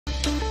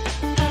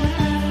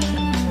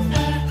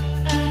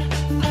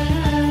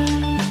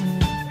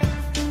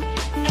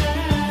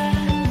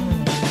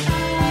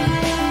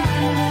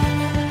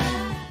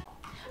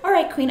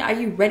right, Queen, are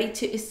you ready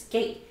to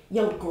escape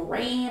your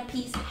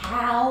grandpa's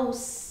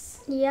house?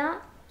 Yeah.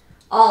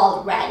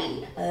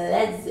 Alrighty,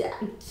 let's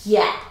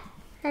get.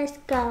 Let's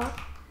go.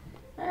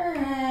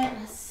 Alright,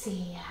 let's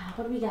see.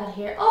 What do we got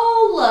here?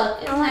 Oh,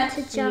 look. Isn't that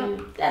cute?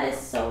 Jump. That is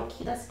so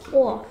cute. That's cute.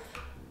 Cool.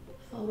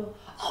 Photo.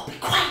 Oh, be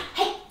quiet.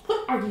 Hey,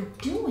 what are you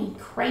doing?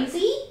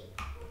 Crazy?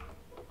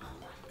 Oh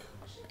my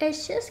gosh.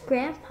 It's just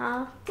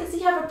Grandpa. Does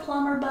he have a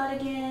plumber butt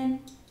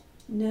again?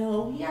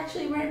 No, he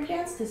actually wearing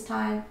pants this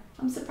time.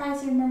 I'm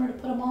surprised he remembered to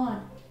put them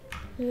on.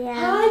 Yeah.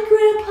 Hi,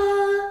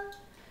 Grandpa.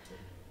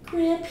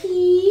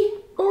 Grampy.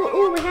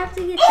 Oh, we have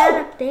to get that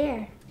up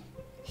there.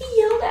 He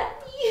yelled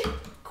at me.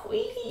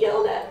 Queen, he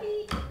yelled at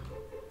me.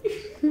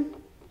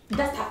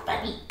 That's not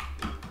funny.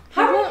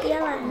 He won't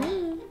yell at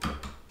me.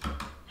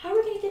 How are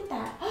we gonna get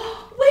that?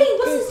 Wait,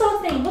 what's his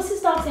dog's name? What's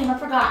his dog's name? I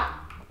forgot.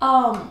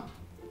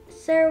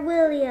 Sir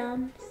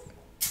Williams.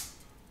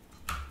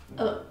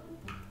 Oh.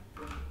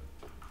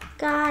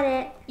 Got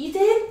it. You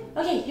did?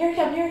 Okay, here it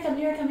come, here it come,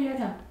 here it come, here it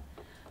come.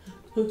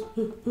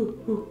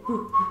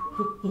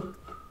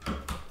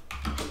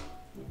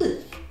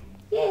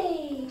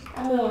 Yay!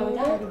 I don't know why we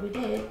got it, but we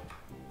did.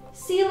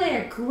 See you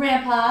later,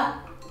 Grandpa.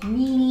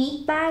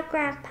 Mimi. Bye,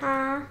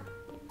 Grandpa.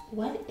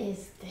 What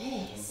is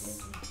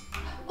this?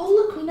 Oh,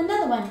 look, Queen,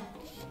 another one.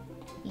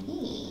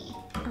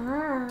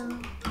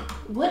 Oh.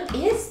 What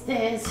is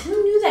this? Who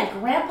knew that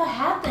Grandpa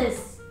had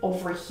this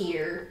over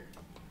here?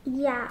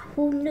 Yeah,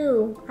 who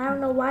knew? I don't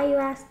know why you're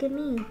asking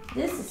me.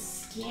 This is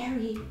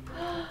scary.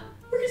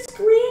 Where's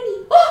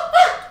Granny?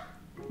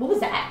 What was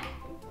that?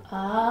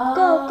 Oh.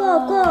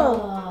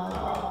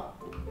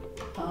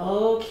 Go.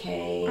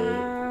 Okay.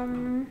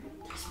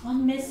 There's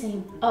one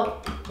missing.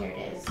 Oh, here it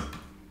is.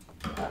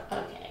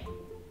 Okay.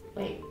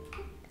 Wait.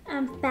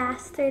 I'm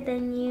faster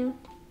than you.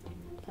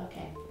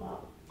 Okay,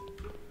 well.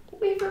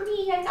 Wait for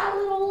me, I got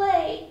little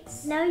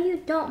legs. No, you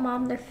don't,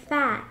 Mom. They're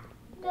fat.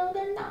 No,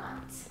 they're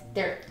not.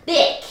 They're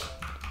thick.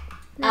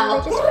 No,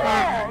 they're just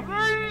fat.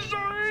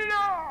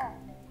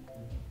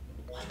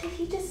 What did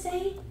he just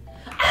say?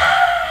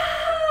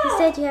 He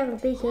said you have a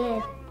big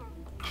head.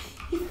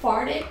 He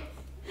farted?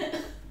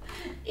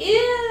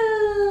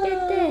 Ew.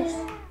 Get this.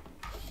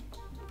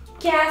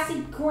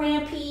 Gassy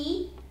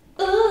Grampy.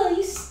 Ugh,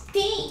 you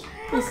stink.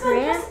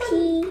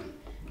 Grampy.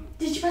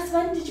 Did you press the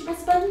button? Did you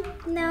press the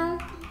button? No.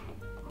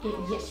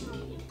 Yes, you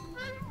did.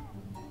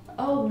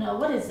 Oh no,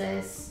 what is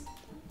this?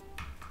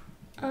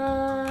 I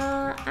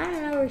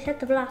don't know. Reset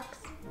the blocks.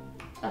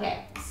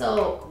 Okay,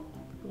 so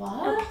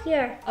what? Up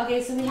here.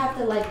 Okay, so we have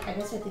to I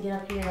guess we have to get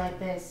up here like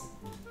this.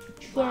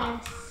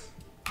 Yes.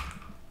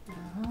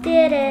 Oh.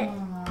 Did it.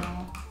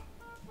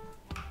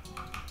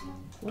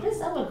 What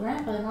is up with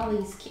Grandpa and all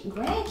these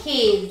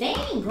grandkids?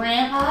 Dang,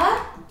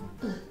 Grandpa.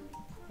 There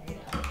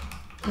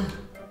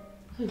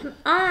you go. Come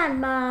on,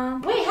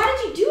 Mom. Wait, how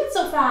did you do it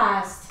so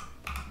fast?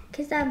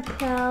 Because I'm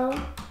pro.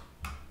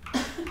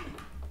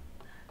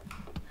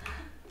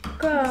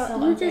 Girl, so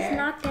you unfair. just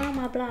knocked down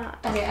my block.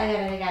 Okay,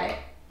 I got it.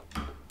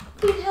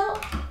 Please help.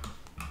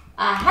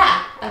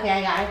 Aha! Okay,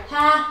 I got it.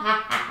 Ha ha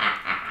ha ha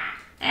ha.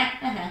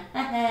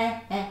 Okay.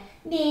 Yeah.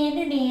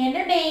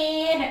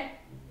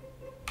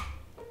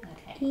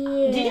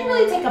 Did you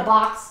really take a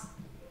box?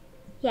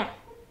 Yeah.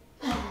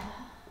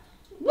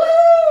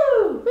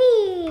 Woo!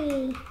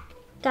 Whee!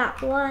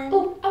 Got one.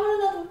 Oh, I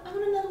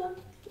want another one.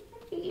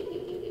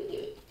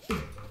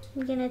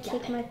 I'm gonna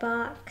take my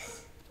box.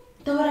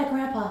 Throw it at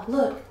Grandpa.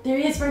 Look, there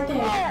he is right there.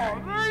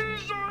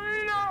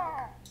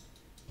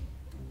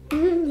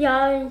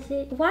 Y'all,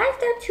 why is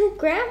there two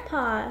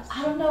grandpas?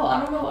 I don't know.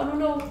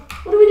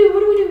 What do we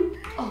do?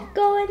 Oh.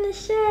 Go in the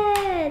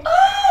shed.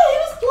 Oh, he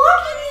was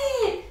blocking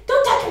it.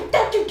 Don't touch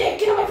me.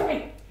 Get away from me.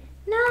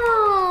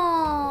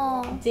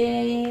 No.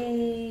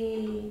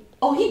 Dang.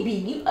 Oh, he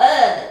beat you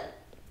up.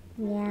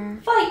 Yeah.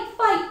 Fight.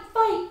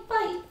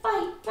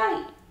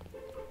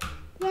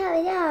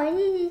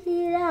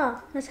 Yeah.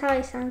 That's how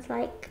it sounds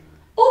like.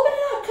 Open it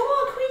up. Come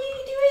on, Queen, you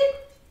can do it.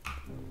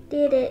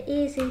 Did it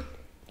easy.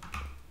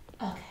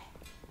 Okay.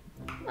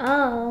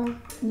 Oh.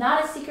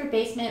 Not a secret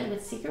basement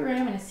with secret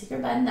room and a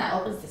secret button that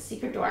opens the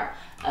secret door.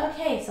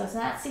 Okay, so it's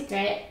not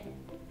secret.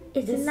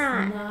 It's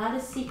not. Not a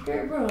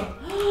secret room.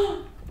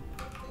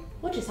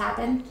 What just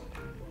happened?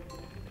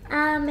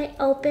 It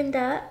opened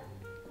up.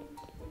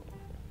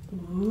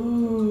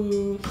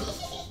 Ooh.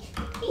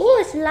 Ooh,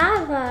 it's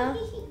lava.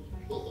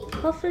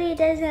 Hopefully it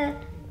doesn't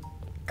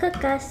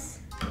cook us.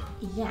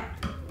 Yeah.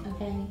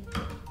 Okay.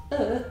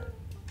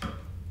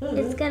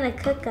 It's gonna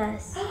cook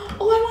us.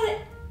 Oh, I want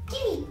it.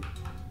 Gimme.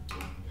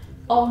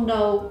 Oh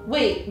no.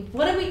 Wait.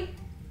 What did we?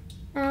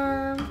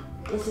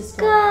 Let's just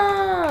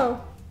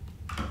go.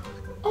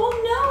 Oh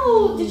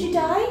no. Did you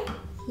die?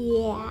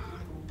 Yeah.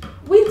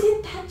 We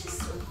did that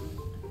just.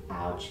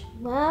 Ouch.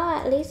 Well,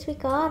 at least we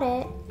got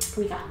it.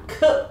 We got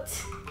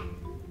cooked.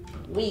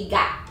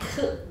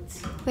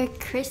 We're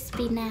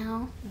crispy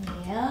now.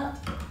 Yeah.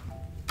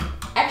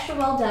 Extra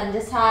well done,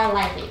 just how I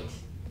like it.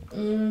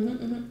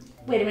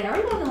 Wait a minute, are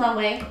we going the wrong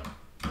way?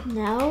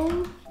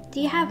 No. Do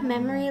you have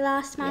memory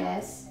loss, Mom?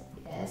 Yes.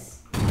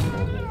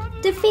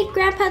 Defeat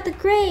Grandpa the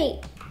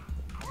Great.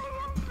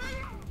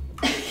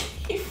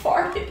 He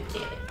farted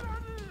again.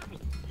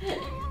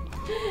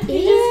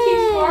 He just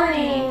keeps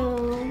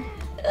farting.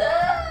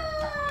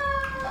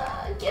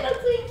 Get him,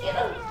 please, get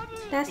him.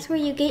 That's where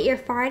you get your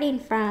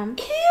farting from.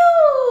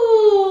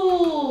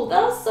 Ew!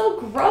 That was so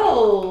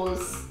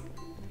gross.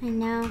 I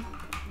know.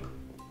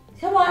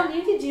 Come on,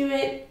 you can do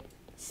it.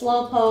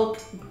 Slowpoke,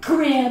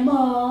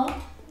 Grandma.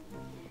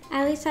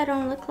 At least I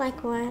don't look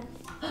like one.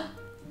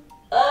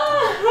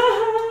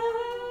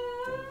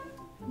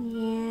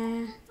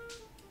 Yeah.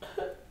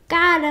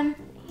 Got him.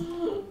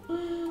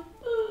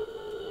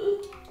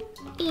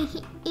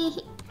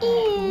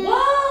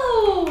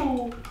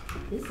 Whoa!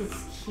 This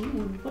is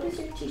cute. What does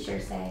your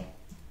t-shirt say?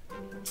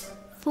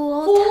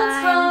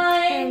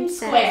 Full-time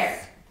square.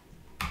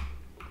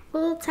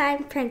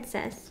 Full-time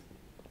princess.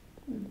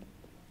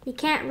 You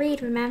can't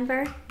read,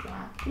 remember?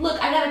 Yeah.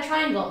 Look, I got a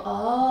triangle.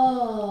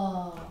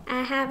 Oh.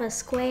 I have a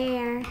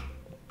square.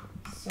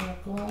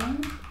 Circle.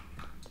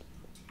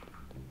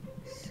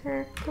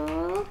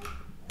 Circle.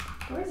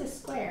 Where's a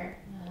square?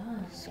 Oh,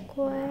 okay.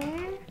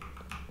 Square.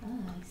 Oh,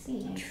 I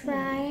see.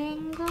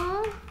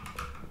 Triangle.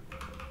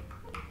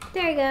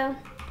 There you go.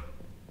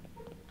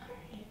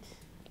 Alright.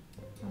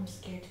 I'm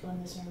scared to go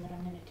in this room, but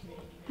I'm going to do it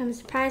anyway. I'm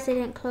surprised they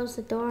didn't close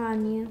the door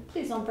on you.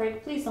 Please don't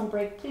break. Please don't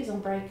break. Please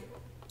don't break.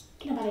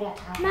 Nobody got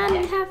time. Mom,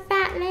 you have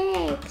fat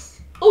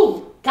legs.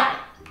 Ooh, got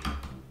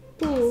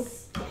it. Ooh.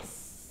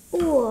 Yes.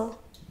 Ooh.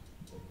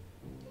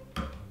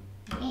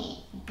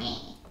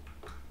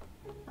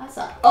 That's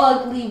an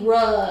ugly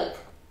rug.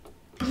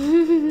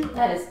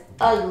 That is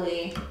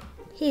ugly.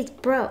 He's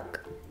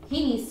broke.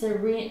 He needs to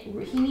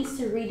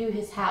redo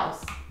his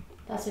house.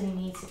 That's what he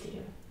needs to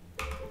do.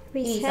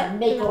 He needs a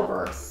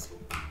makeover. Blocks.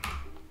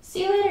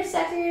 See you later,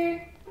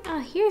 sucker. Oh,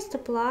 here's the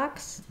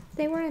blocks.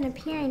 They weren't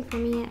appearing for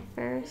me at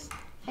first.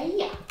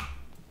 Hiya.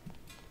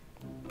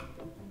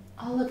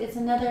 Oh, look, it's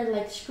another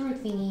like screw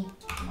thingy.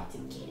 I'm about to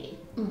get it.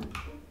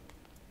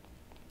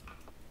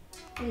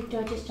 Wait, do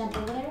I just jump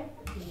over there?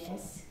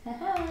 Yes. Got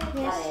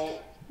Yes.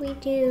 it. We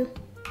do.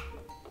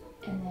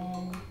 And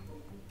then,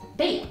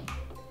 bam.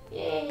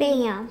 Yay.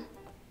 Bam.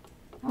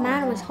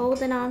 Mine was Alright.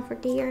 holding on for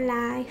dear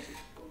life.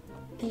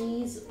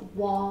 These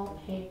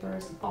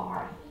wallpapers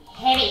are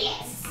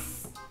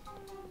hideous.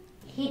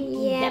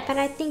 Yeah, but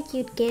I think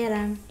you'd get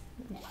them.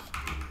 No,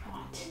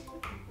 not.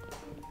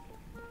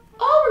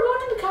 Oh, we're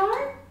going in the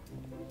car?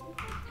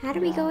 How do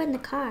we go in the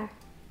car?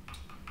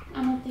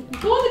 I don't think we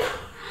go in the car.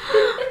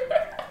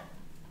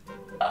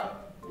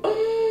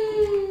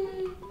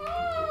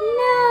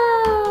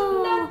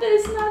 No!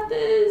 Not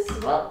this.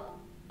 Well,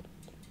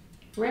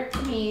 rip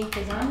to me,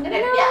 because I'm gonna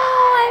No, die.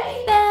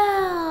 I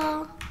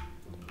fell.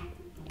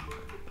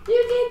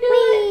 You can do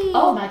it.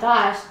 Oh my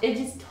gosh, it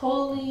just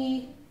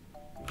totally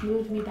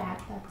moved me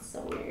back. That's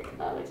so weird.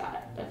 Oh my god.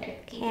 Okay.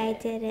 Okay, I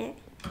did it.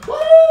 Woo!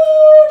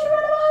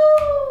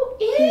 Geronimo!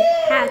 Ew! You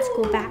had to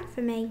go back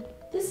for me.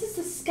 This is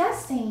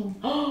disgusting.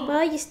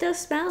 Well, you still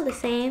smell the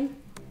same.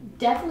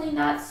 Definitely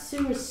not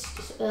sewage.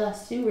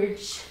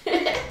 Sewage.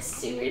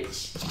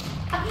 Sewage.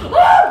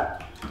 Ah!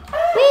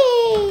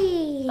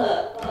 Whee!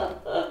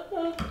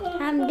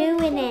 I'm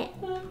doing it.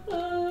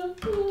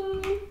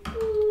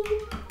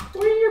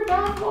 Where's your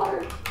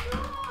bathwater?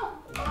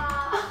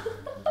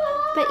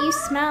 But you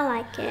smell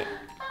like it.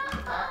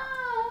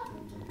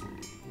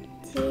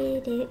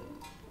 Did it.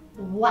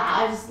 Wow,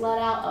 I just let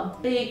out a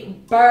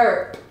big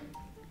burp.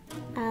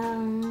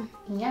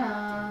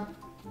 Yeah.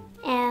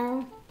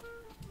 L.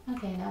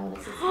 Okay, now what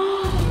is this?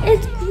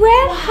 It's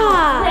Grandpa!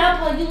 Wow,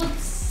 Grandpa, you look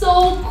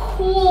so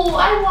cool.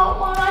 I want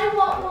one, I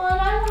want one.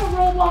 I want a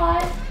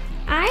robot.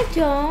 I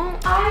don't.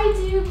 I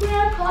do,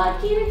 Grandpa.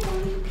 Get it for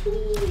me,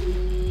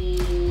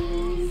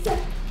 please. Oh,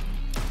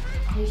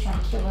 he's trying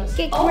to kill us.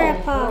 Get Oh,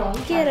 Grandpa. girl,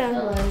 he's Get trying to him.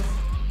 kill us.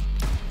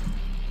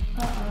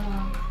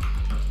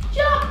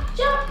 Jump,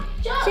 jump,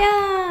 jump.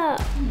 Jump!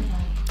 Oh my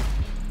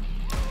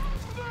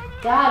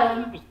God. Got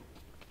him.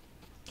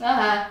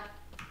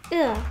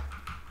 Ugh.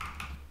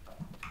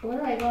 Where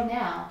do I go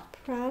now?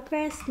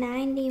 Progress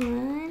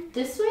 91.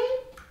 This way?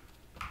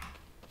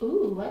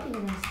 Ooh, I think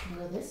I'm just gonna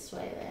go this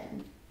way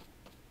then.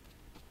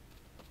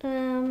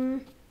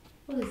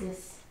 What is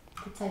this?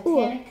 The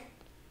Titanic?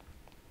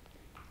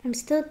 I'm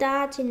still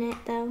dodging it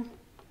though.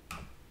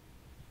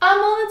 I'm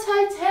on the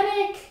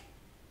Titanic!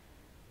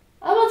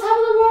 I'm on top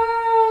of the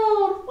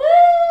world!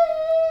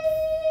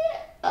 Whee!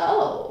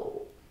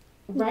 Oh.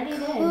 Ready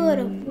then. Could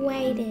have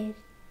waited.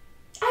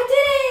 I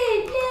did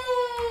it!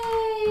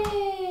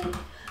 Yay!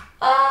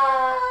 I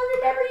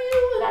remember you,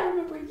 and I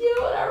remember you,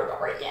 and I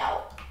remember you.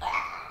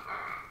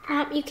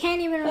 You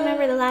can't even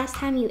remember the last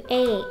time you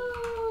ate.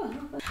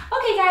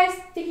 Okay, guys.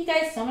 Thank you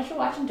guys so much for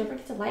watching. Don't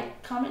forget to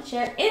like, comment,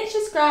 share, and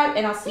subscribe.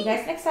 And I'll see you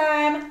guys next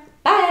time.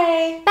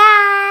 Bye.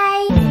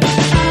 Bye!